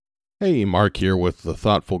Hey, Mark here with The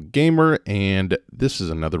Thoughtful Gamer, and this is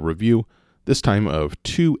another review, this time of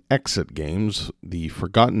two Exit games, The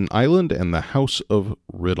Forgotten Island and The House of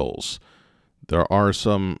Riddles. There are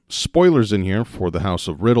some spoilers in here for The House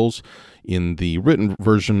of Riddles. In the written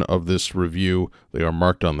version of this review, they are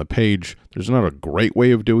marked on the page. There's not a great way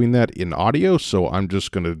of doing that in audio, so I'm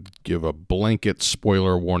just going to give a blanket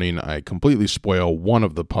spoiler warning. I completely spoil one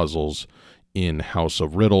of the puzzles in House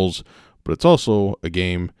of Riddles, but it's also a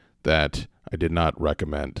game that I did not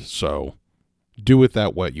recommend, so do with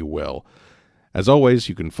that what you will. As always,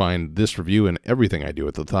 you can find this review and everything I do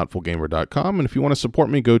at thethoughtfulgamer.com, and if you want to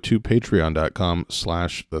support me, go to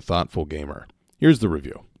patreon.com/thethoughtfulgamer. Here's the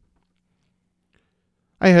review.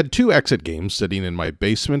 I had two Exit games sitting in my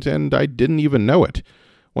basement, and I didn't even know it.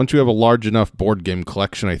 Once you have a large enough board game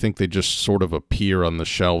collection, I think they just sort of appear on the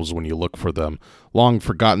shelves when you look for them. Long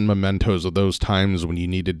forgotten mementos of those times when you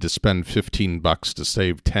needed to spend $15 to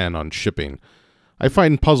save 10 on shipping. I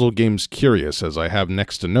find puzzle games curious, as I have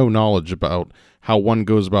next to no knowledge about how one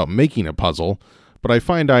goes about making a puzzle, but I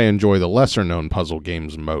find I enjoy the lesser-known puzzle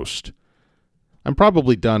games most. I'm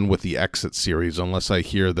probably done with the Exit series unless I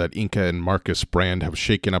hear that Inka and Marcus Brand have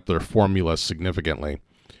shaken up their formula significantly.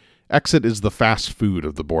 Exit is the fast food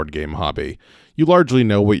of the board game hobby. You largely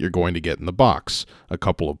know what you're going to get in the box: a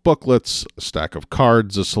couple of booklets, a stack of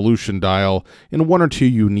cards, a solution dial, and one or two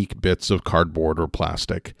unique bits of cardboard or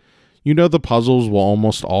plastic. You know the puzzles will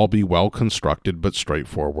almost all be well constructed but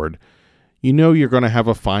straightforward. You know you're going to have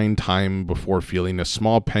a fine time before feeling a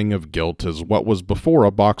small pang of guilt, as what was before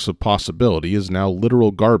a box of possibility is now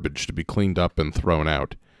literal garbage to be cleaned up and thrown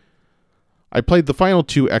out. I played the final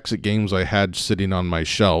two Exit games I had sitting on my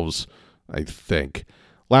shelves, I think,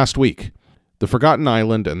 last week: The Forgotten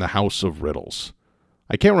Island and The House of Riddles.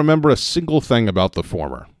 I can't remember a single thing about the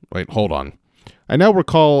former. Wait, hold on. I now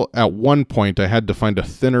recall at one point I had to find a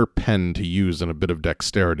thinner pen to use and a bit of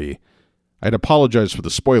dexterity. I'd apologize for the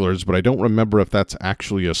spoilers, but I don't remember if that's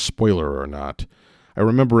actually a spoiler or not. I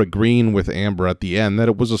remember agreeing with Amber at the end that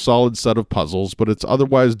it was a solid set of puzzles, but it's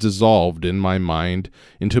otherwise dissolved in my mind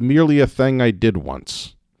into merely a thing I did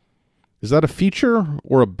once. Is that a feature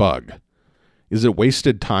or a bug? Is it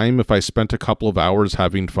wasted time if I spent a couple of hours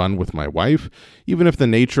having fun with my wife, even if the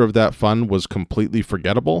nature of that fun was completely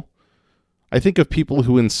forgettable? I think of people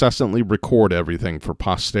who incessantly record everything for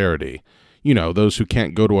posterity. You know, those who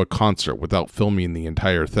can't go to a concert without filming the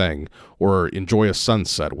entire thing, or enjoy a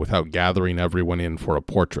sunset without gathering everyone in for a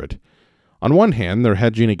portrait. On one hand, they're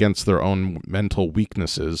hedging against their own mental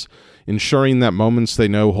weaknesses, ensuring that moments they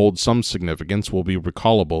know hold some significance will be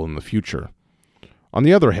recallable in the future. On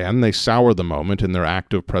the other hand, they sour the moment in their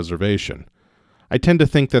act of preservation. I tend to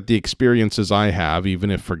think that the experiences I have, even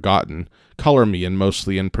if forgotten, color me in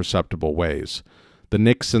mostly imperceptible ways. The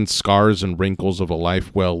nicks and scars and wrinkles of a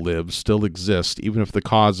life well lived still exist, even if the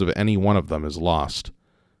cause of any one of them is lost.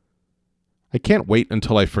 I can't wait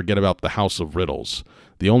until I forget about The House of Riddles,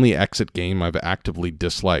 the only Exit game I've actively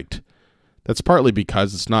disliked. That's partly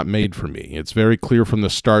because it's not made for me. It's very clear from the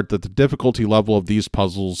start that the difficulty level of these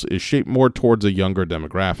puzzles is shaped more towards a younger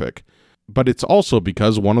demographic. But it's also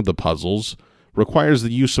because one of the puzzles requires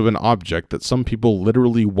the use of an object that some people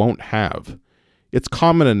literally won't have. It's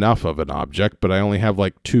common enough of an object, but I only have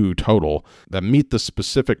like 2 total that meet the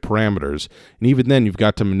specific parameters, and even then you've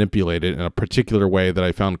got to manipulate it in a particular way that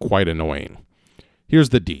I found quite annoying. Here's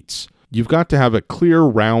the deets. You've got to have a clear,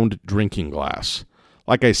 round drinking glass.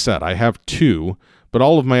 Like I said, I have 2, but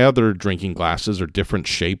all of my other drinking glasses are different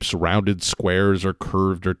shapes, rounded squares, or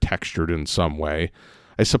curved or textured in some way.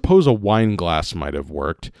 I suppose a wine glass might have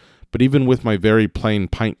worked, but even with my very plain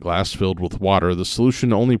pint glass filled with water, the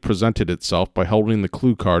solution only presented itself by holding the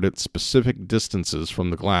clue card at specific distances from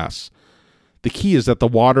the glass. The key is that the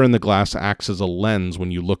water in the glass acts as a lens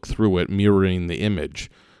when you look through it, mirroring the image.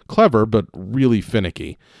 Clever, but really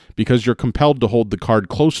finicky, because you're compelled to hold the card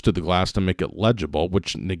close to the glass to make it legible,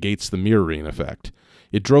 which negates the mirroring effect.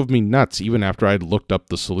 It drove me nuts even after I'd looked up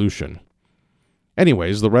the solution.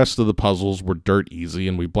 Anyways, the rest of the puzzles were dirt easy,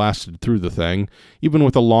 and we blasted through the thing, even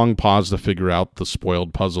with a long pause to figure out the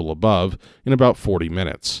spoiled puzzle above, in about 40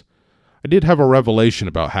 minutes. I did have a revelation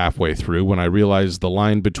about halfway through when I realized the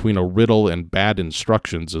line between a riddle and bad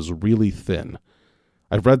instructions is really thin.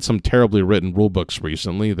 I've read some terribly written rulebooks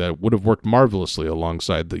recently that would have worked marvelously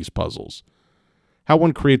alongside these puzzles. How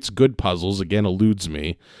one creates good puzzles again eludes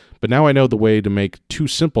me, but now I know the way to make 2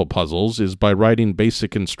 simple puzzles is by writing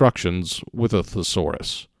basic instructions with a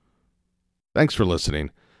thesaurus. Thanks for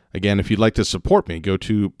listening. Again, if you'd like to support me, go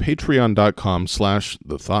to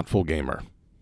patreon.com/thethoughtfulgamer.